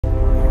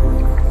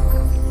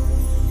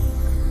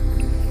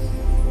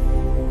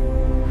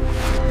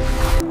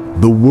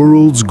The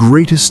world's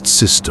greatest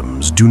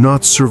systems do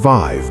not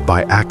survive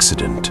by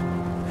accident.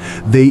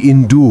 They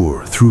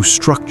endure through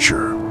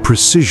structure,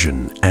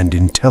 precision, and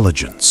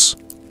intelligence.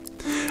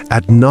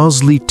 At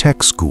Nazli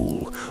Tech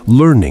School,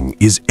 learning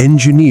is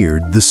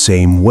engineered the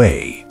same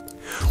way,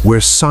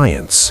 where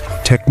science,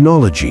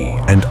 technology,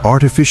 and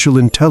artificial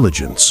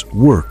intelligence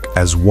work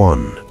as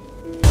one.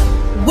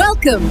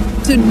 Welcome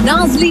to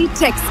Nazli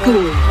Tech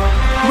School,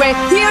 where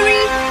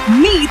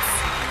theory meets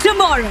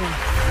tomorrow.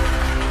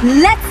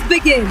 Let's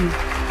begin.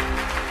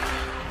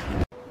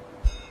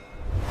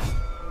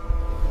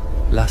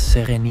 La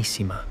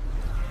Serenissima,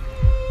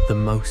 the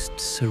most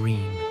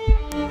serene.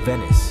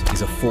 Venice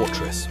is a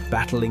fortress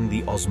battling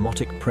the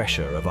osmotic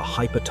pressure of a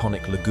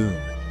hypertonic lagoon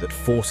that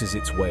forces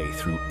its way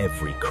through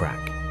every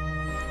crack.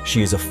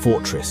 She is a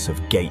fortress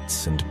of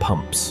gates and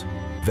pumps.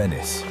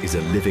 Venice is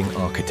a living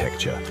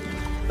architecture,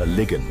 a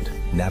ligand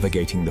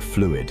navigating the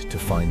fluid to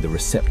find the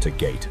receptor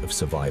gate of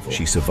survival.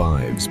 She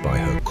survives by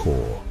her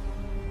core,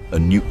 a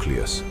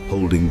nucleus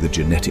holding the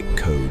genetic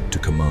code to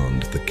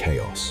command the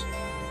chaos.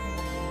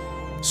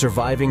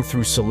 Surviving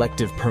through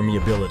selective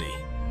permeability,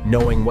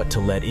 knowing what to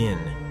let in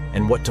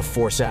and what to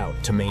force out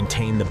to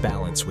maintain the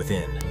balance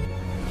within.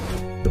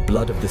 The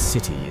blood of the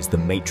city is the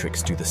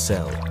matrix to the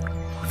cell.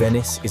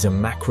 Venice is a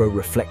macro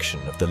reflection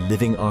of the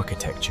living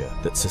architecture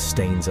that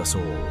sustains us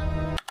all.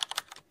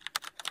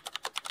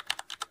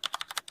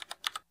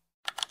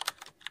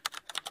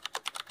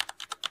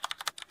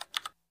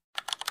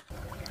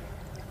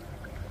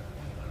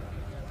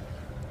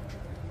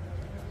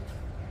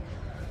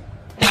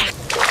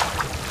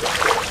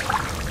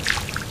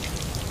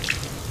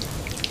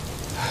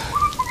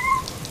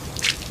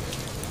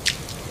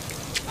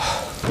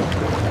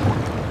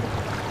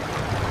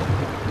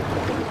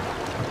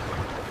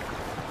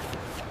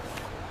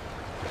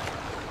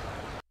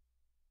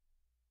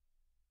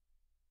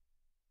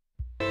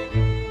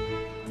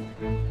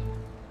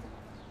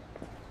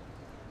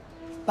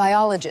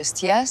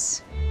 Biologist,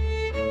 yes?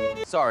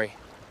 Sorry,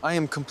 I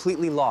am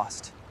completely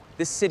lost.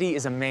 This city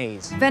is a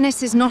maze.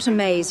 Venice is not a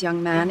maze,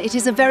 young man. It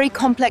is a very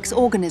complex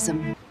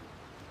organism.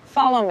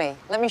 Follow me.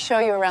 Let me show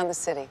you around the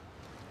city.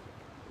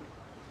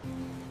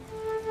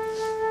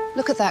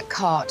 Look at that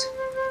cart.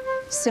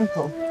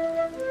 Simple.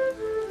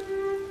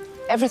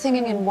 Everything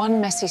in one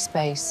messy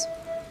space.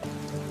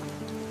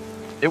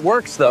 It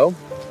works, though.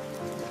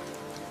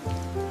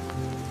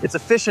 It's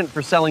efficient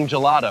for selling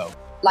gelato.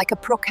 Like a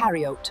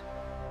prokaryote.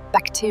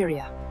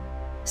 Bacteria.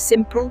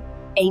 Simple,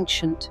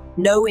 ancient,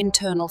 no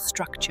internal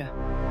structure.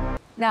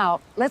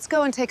 Now, let's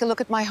go and take a look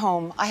at my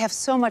home. I have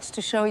so much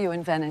to show you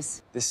in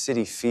Venice. This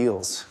city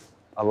feels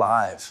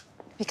alive.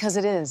 Because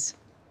it is.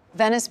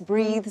 Venice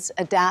breathes,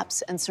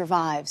 adapts, and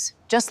survives,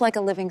 just like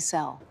a living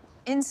cell.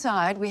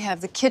 Inside, we have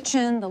the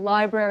kitchen, the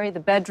library, the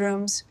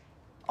bedrooms,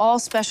 all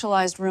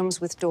specialized rooms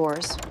with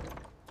doors.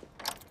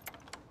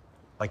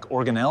 Like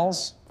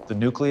organelles, the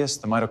nucleus,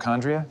 the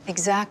mitochondria?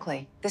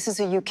 Exactly. This is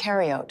a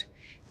eukaryote.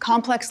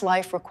 Complex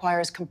life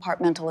requires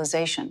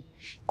compartmentalization.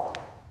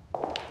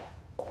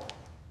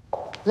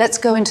 Let's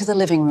go into the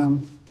living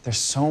room. There's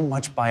so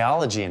much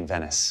biology in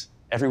Venice,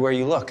 everywhere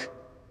you look.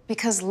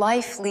 Because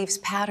life leaves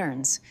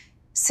patterns.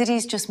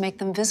 Cities just make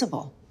them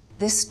visible.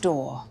 This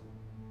door,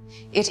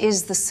 it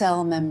is the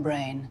cell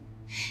membrane.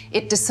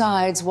 It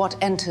decides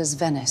what enters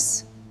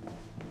Venice.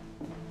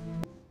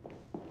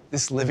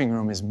 This living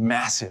room is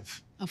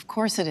massive. Of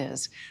course it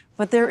is.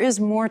 But there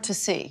is more to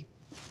see.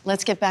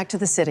 Let's get back to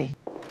the city.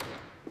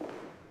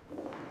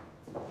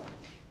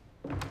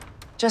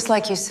 Just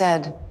like you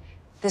said,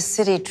 this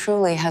city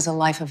truly has a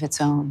life of its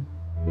own.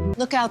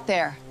 Look out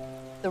there.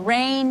 The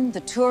rain,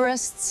 the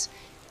tourists,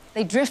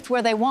 they drift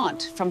where they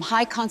want, from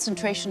high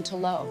concentration to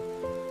low.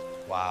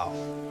 Wow.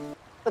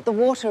 But the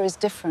water is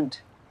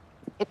different.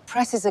 It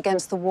presses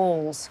against the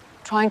walls,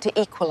 trying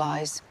to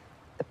equalize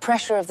the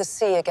pressure of the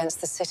sea against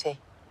the city.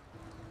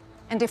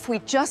 And if we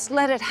just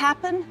let it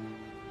happen,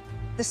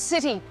 the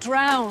city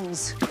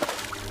drowns.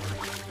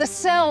 The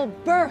cell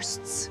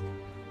bursts.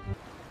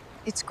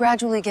 It's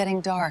gradually getting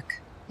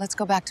dark. Let's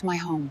go back to my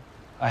home.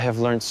 I have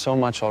learned so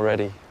much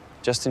already,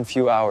 just in a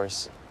few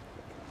hours.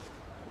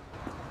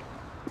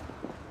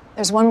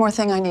 There's one more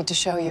thing I need to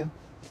show you.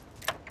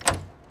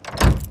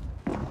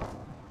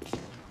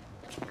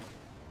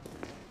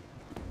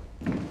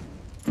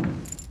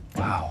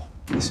 Wow,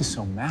 this is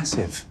so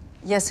massive.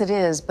 Yes, it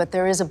is, but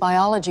there is a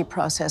biology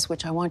process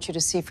which I want you to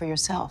see for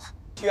yourself.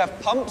 You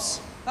have pumps?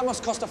 That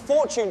must cost a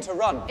fortune to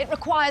run. It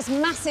requires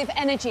massive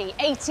energy,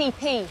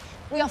 ATP.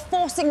 We are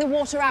forcing the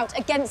water out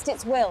against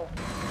its will.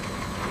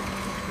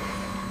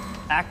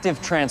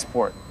 Active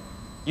transport,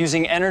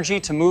 using energy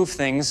to move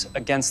things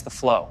against the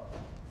flow.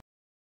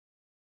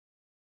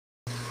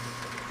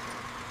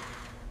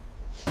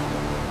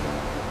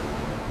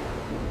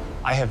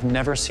 I have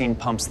never seen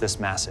pumps this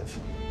massive.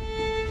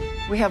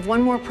 We have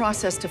one more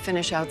process to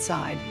finish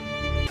outside.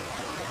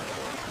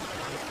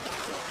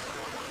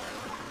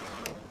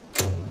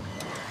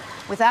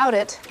 Without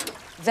it,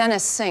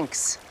 Venice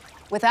sinks.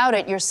 Without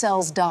it, your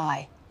cells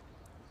die.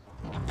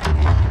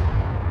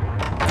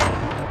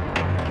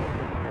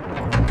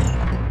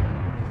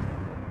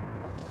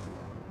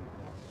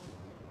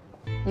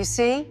 You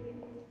see?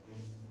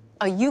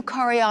 A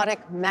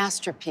eukaryotic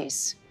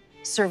masterpiece,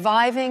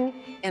 surviving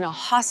in a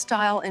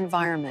hostile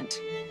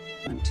environment.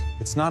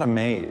 It's not a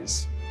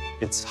maze.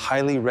 It's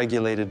highly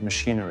regulated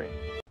machinery.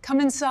 Come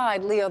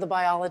inside, Leo the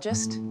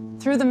biologist.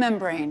 Through the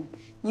membrane.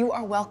 You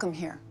are welcome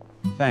here.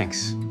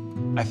 Thanks.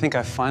 I think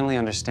I finally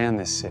understand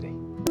this city.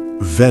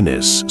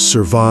 Venice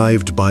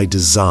survived by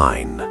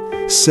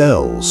design.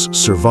 Cells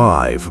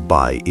survive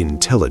by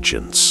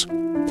intelligence.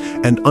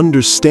 And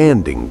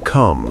understanding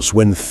comes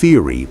when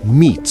theory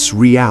meets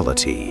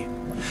reality.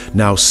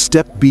 Now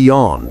step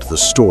beyond the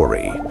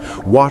story.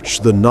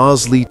 Watch the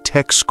Nazli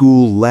Tech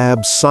School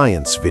lab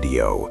science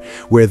video,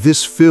 where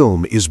this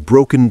film is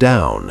broken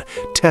down,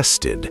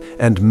 tested,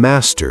 and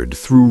mastered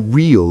through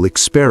real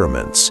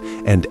experiments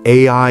and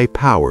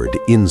AI-powered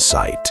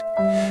insight.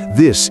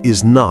 This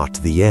is not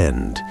the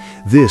end.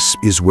 This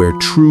is where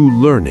true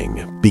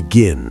learning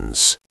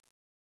begins.